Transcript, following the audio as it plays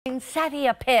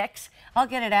poinsettia pics. I'll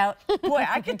get it out. Boy,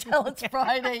 I can tell it's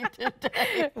Friday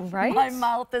today. Right? My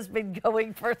mouth has been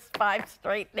going for 5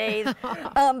 straight days.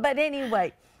 But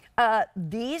anyway,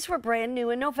 these were brand new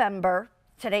in November.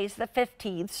 Today's the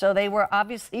 15th, so they were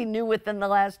obviously new within the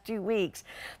last 2 weeks.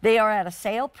 They are at a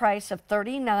sale price of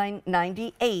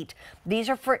 $39.98. These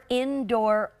are for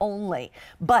indoor only.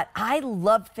 But I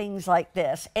love things like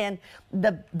this. And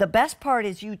the best part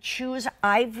is you choose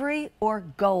ivory or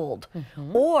gold.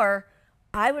 Or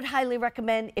I would highly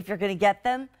recommend, if you're going to get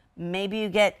them, maybe you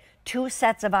get 2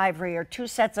 sets of ivory or 2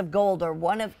 sets of gold or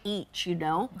 1 of each, you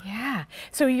know? Yeah.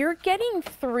 So you're getting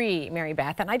 3, Mary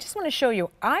Beth, and I just want to show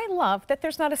you, I love that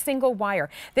there's not a single wire.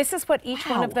 This is what each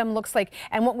one of them looks like.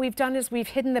 And what we've done is we've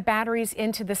hidden the batteries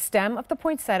into the stem of the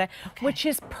poinsettia, which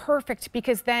is perfect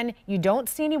because then you don't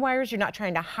see any wires. You're not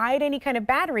trying to hide any kind of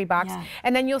battery box.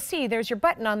 And then you'll see there's your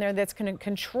button on there that's going to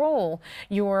control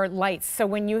your lights. So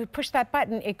when you push that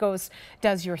button, it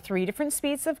does your 3 different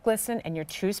speeds of glisten and your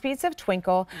 2 speeds of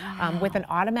twinkle. With an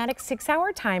automatic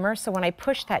 6-hour timer. So when I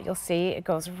push that, you'll see it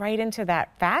goes right into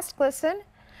that fast glisten.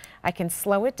 I can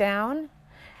slow it down,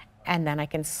 and then I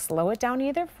can slow it down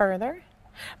either further.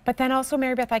 But then also,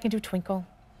 Mary Beth, I can do twinkle.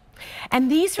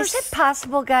 And these are... Is it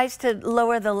possible, guys, to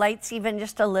lower the lights even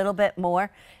just a little bit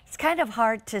more? It's kind of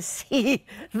hard to see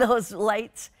those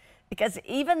lights because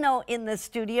even though in the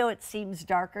studio it seems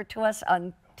darker to us,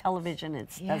 on television it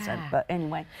doesn't, but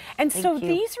anyway. And so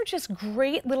these are just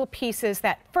great little pieces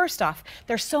that, first off,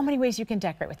 there's so many ways you can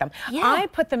decorate with them. I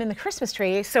put them in the Christmas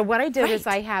tree. So what I did is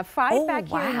I have 5 back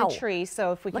here in the tree.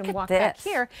 So if we can walk back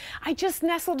here, I just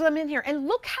nestled them in here. And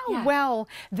look how well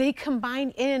they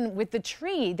combine in with the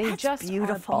tree. They just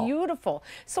are beautiful.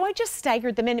 So I just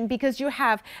staggered them in, and because you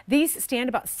have, these stand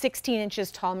about 16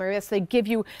 inches tall, Maria, so they give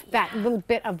you that little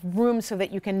bit of room so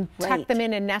that you can tuck them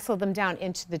in and nestle them down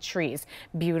into the trees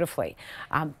beautifully.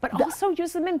 But also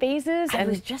use them in vases. I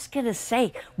was just going to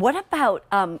say, what about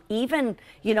even,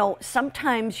 you know,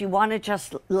 sometimes you want to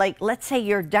just, like, let's say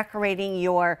you're decorating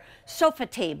your sofa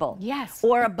table.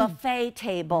 Or a buffet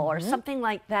table or something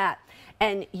like that.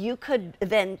 And you could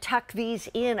then tuck these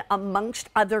in amongst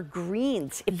other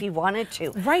greens if you wanted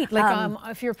to. Right, like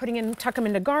if you're tuck them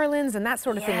into garlands and that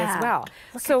sort of thing as well.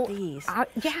 Look at these.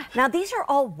 Now these are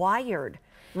all wired,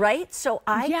 right? So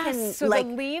I can, so like,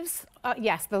 the leaves,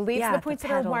 the leaves of the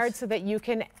poinsettia are wired so that you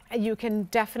can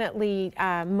definitely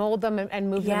mold them and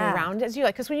move them around as you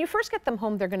like. Because when you first get them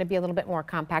home, they're going to be a little bit more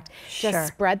compact. Just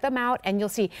spread them out, and you'll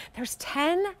see there's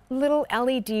 10 little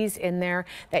LEDs in there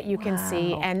that you can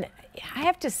see. And I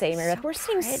have to say, Mary Beth, we're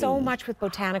seeing so much with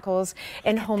botanicals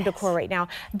and home decor right now.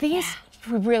 These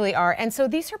really are. And so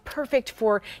these are perfect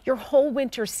for your whole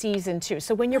winter season too.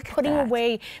 So when you're putting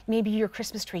away maybe your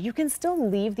Christmas tree, you can still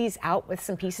leave these out with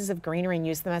some pieces of greenery and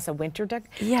use them as a winter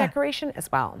decoration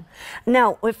as well.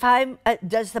 Now, if I'm,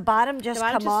 does the bottom just come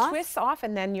off? The bottom just twists off,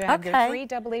 and then you have your 3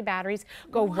 AA batteries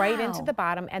go right into the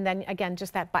bottom, and then again,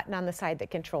 just that button on the side that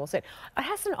controls it. It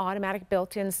has an automatic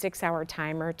built-in 6-hour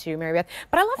timer too, Mary Beth.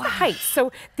 But I love the height.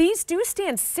 So these do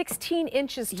stand 16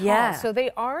 inches tall, so they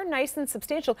are nice and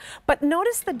substantial. But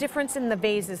notice the difference in the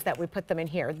vases that we put them in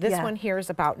here. This one here is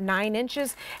about 9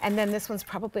 inches, and then this one's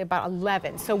probably about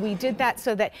 11. So we did that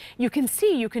so that you can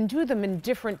see you can do them in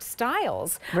different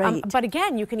styles. But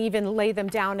again, you can even lay them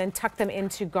down and tuck them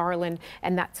into garland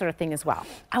and that sort of thing as well.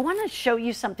 I want to show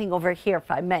you something over here,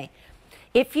 if I may.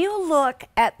 If you look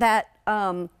at that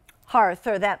hearth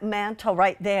or that mantle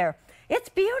right there, it's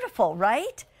beautiful,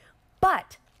 right?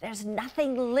 But there's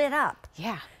nothing lit up.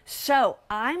 So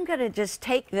I'm going to just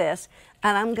take this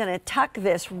and I'm going to tuck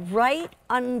this right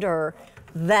under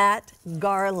that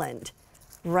garland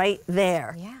right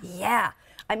there.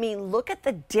 I mean, look at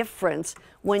the difference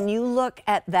when you look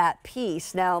at that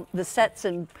piece. Now, the sets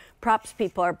and props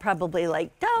people are probably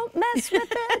like, don't mess with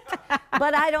it,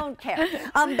 but I don't care.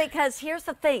 Because here's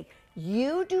the thing,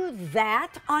 you do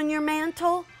that on your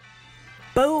mantle,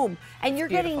 boom, and you're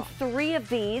getting 3 of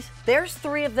these. There's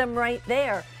 3 of them right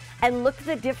there. And look at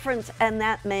the difference in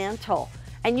that mantle.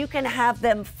 And you can have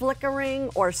them flickering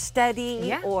or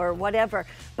steady or whatever,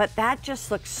 but that just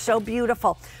looks so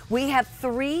beautiful. We have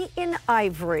 3 in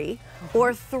ivory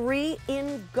or 3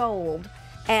 in gold,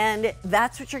 and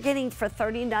that's what you're getting for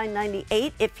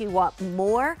 $39.98. If you want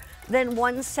more than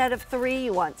 1 set of 3,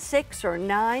 you want 6 or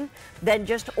 9, then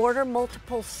just order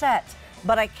multiple sets.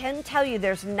 But I can tell you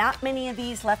there's not many of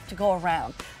these left to go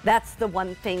around. That's the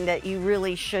one thing that you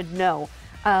really should know.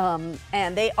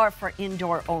 And they are for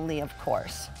indoor only, of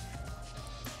course.